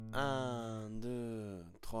1, 2,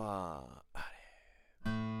 3, allez.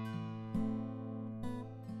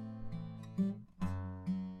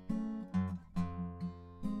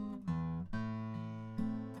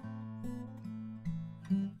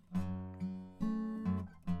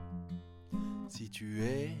 Si tu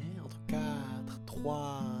es entre 4,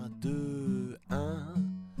 3, 2, 1,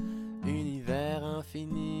 univers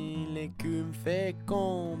infini, l'écume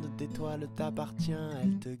féconde d'étoiles t'appartient,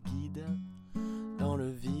 elle te guide dans le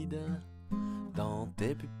vide. Dans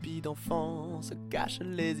tes pupilles d'enfant se cachent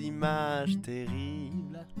les images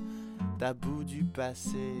terribles, tabou du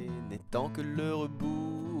passé n'étant que le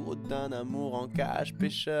rebours d'un amour en cage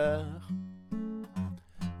pêcheur.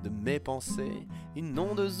 De mes pensées, une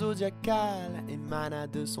onde zodiacale émana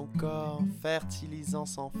de son corps, fertilisant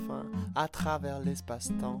sans fin à travers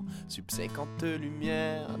l'espace-temps, subséquente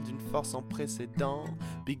lumière d'une force sans précédent,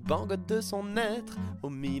 Big Bang de son être aux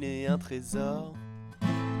mille et un trésors.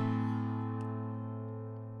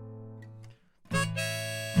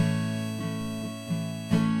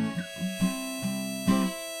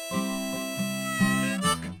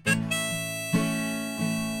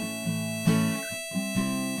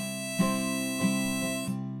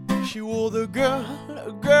 She was a girl,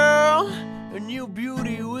 a new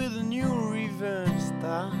beauty with a new revenge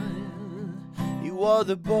style. He was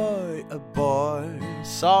a boy,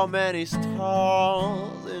 so many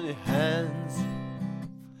stars in his hands.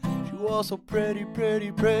 She was so pretty,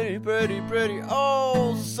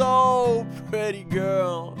 oh so pretty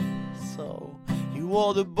girl. So he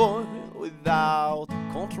was a boy without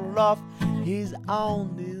control of his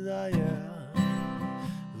own desire.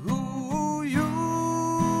 Ooh, you,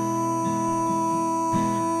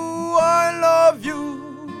 I love you,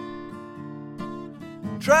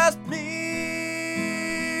 trust me,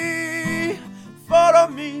 follow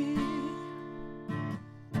me.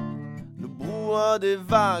 Le brouhaha des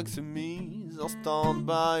vagues se mise en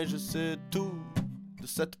stand-by. Je sais tout de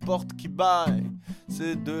cette porte qui baille.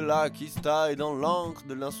 Ces deux-là qui se taillent dans l'encre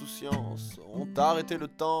de l'insouciance ont arrêté le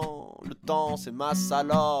temps c'est ma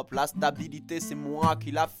salope. La stabilité c'est moi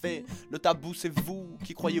qui l'a fait. Le tabou c'est vous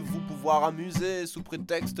qui croyez-vous pouvoir amuser sous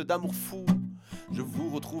prétexte d'amour fou. Je vous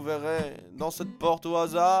retrouverai dans cette porte au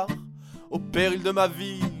hasard. Au péril de ma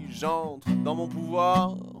vie, j'entre dans mon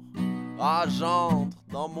pouvoir. Ah, j'entre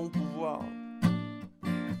dans mon pouvoir.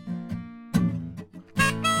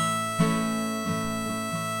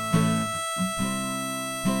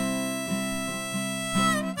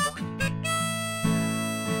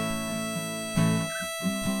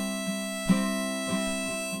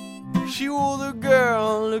 She was a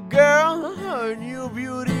girl, a new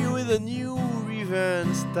beauty with a new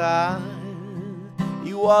revenge style.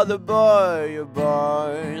 He was a boy,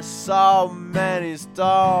 so many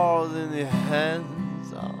stars in his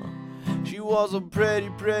hands. She was a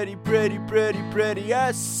pretty,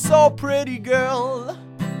 yes, so pretty girl.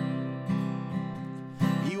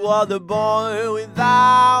 He was a boy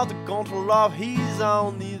without the control of his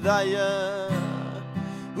own desire.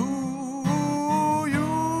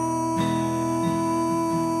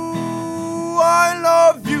 I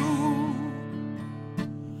love you,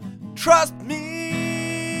 trust me,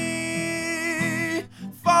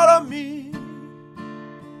 follow me.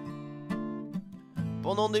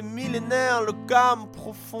 Pendant des millénaires, le calme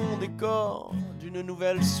profond des corps d'une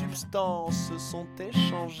nouvelle substance se sont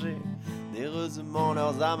échangés néreusement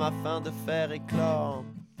leurs âmes afin de faire éclore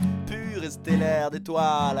pure et stellaire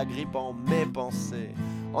d'étoiles agrippant mes pensées.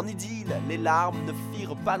 En idylle, les larmes ne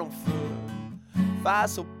firent pas long feu.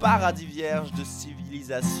 Face au paradis vierge de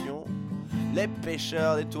civilisation, les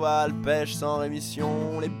pêcheurs d'étoiles pêchent sans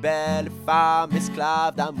rémission. Les belles femmes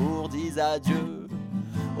esclaves d'amour disent adieu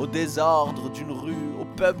au désordre d'une rue, au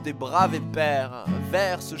peuple des braves et pères,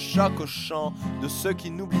 vers ce choc au chant de ceux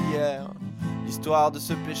qui n'oublièrent l'histoire de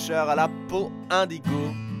ce pêcheur à la peau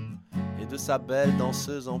indigo et de sa belle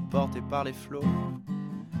danseuse emportée par les flots.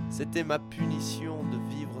 C'était ma punition de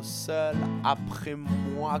vivre seul après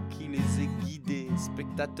moi qui les ai guidés,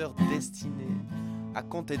 spectateurs destinés à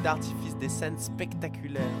compter d'artifice des scènes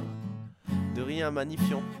spectaculaires, de rien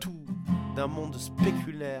magnifiant tout d'un monde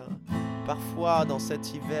spéculaire. Parfois dans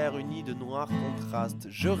cet hiver uni de noirs contrastes,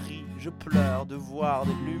 je ris, je pleure de voir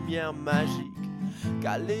des lumières magiques,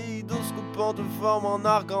 kaléidoscopant de forme en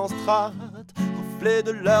arc-en-strate, reflet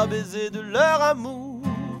de leur baiser, de leur amour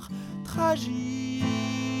tragique.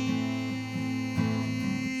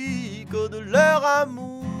 De leur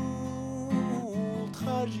amour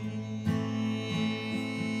tragique,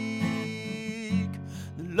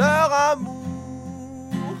 de leur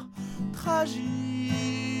amour tragique,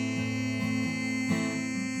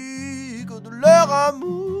 de leur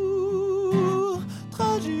amour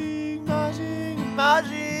tragique.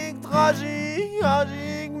 magique, tragique,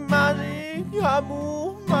 magique, magique,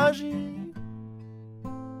 amour magique.